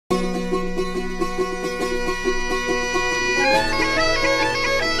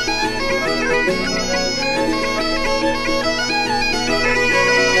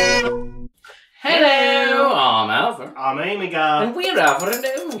Omegar. And we're Alpher and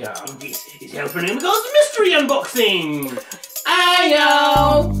Omegar. And this is Alpher Omegar's mystery unboxing.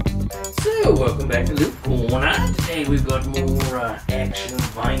 Ayo! So, welcome back to the corner. Today we've got more action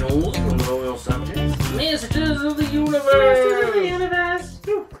vinyls from the royal subjects. Masters of the Universe! Masters of the Universe.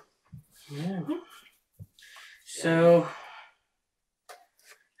 Yeah. So,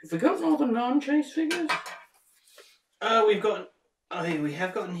 have we gotten all the non-chase figures? We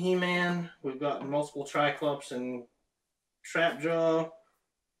have gotten He-Man. We've got multiple tri-clops and Trapjaw.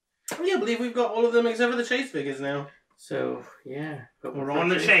 Yeah, I believe we've got all of them except for the chase figures now. So, yeah. We're on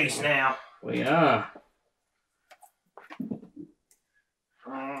the chase now. We are.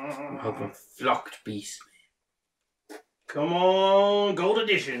 I'm hoping flocked beast. Come on, gold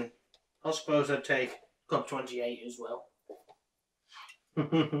edition. I suppose I'd take Club 28 as well. I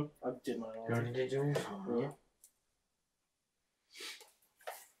did my own. You already did yours? Yeah.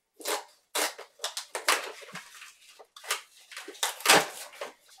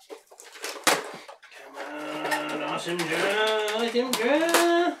 Come on, awesome draw, awesome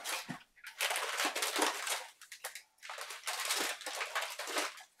draw.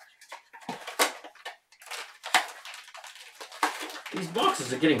 These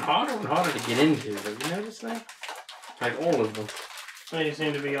boxes are getting harder and harder to get into. Have you noticed that? Like all of them. They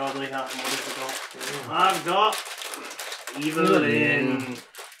seem to be oddly hot and more difficult. Yeah. I've got Evil-Lyn.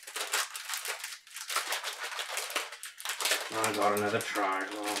 I got another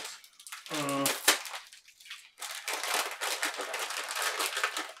tri-clops.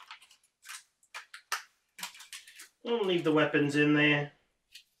 I'll leave the weapons in there.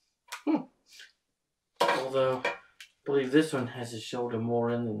 Although, I believe this one has his shoulder more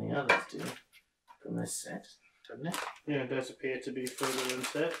in than the others do. From this set, doesn't it? Yeah, it does appear to be further in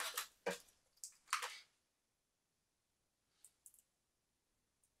set.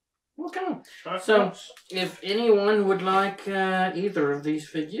 Okay. So, if anyone would like either of these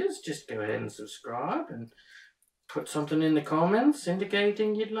figures, just go ahead and subscribe and put something in the comments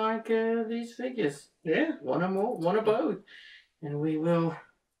indicating you'd like these figures. Yeah. One or more, one or both. And we will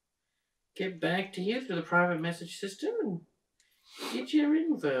get back to you through the private message system and get your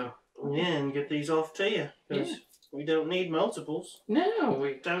info. Yeah, and get these off to you. Because we don't need multiples. No,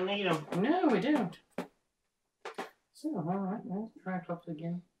 we don't need them. No, we don't. So, alright, let's tri-clops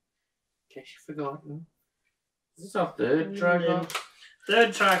again. In case you've forgotten. Is this our third tri-clops?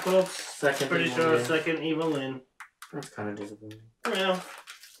 Third tri-clops. Second. Pretty sure second Evil-Lyn. That's kind of disappointing. Well,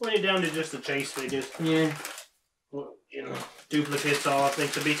 when you're down to just the chase figures. Yeah. Well, you know, duplicates are, I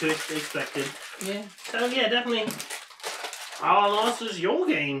think, to be expected. Yeah. So, yeah, definitely. Our loss is your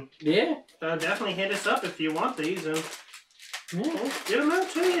gain. Yeah. So, definitely hit us up if you want these and we'll get them out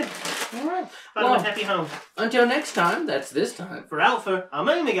to you. Alright. Well, happy home. Until next time, that's this time. For Alpher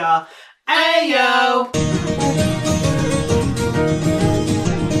Omegar, Ayo!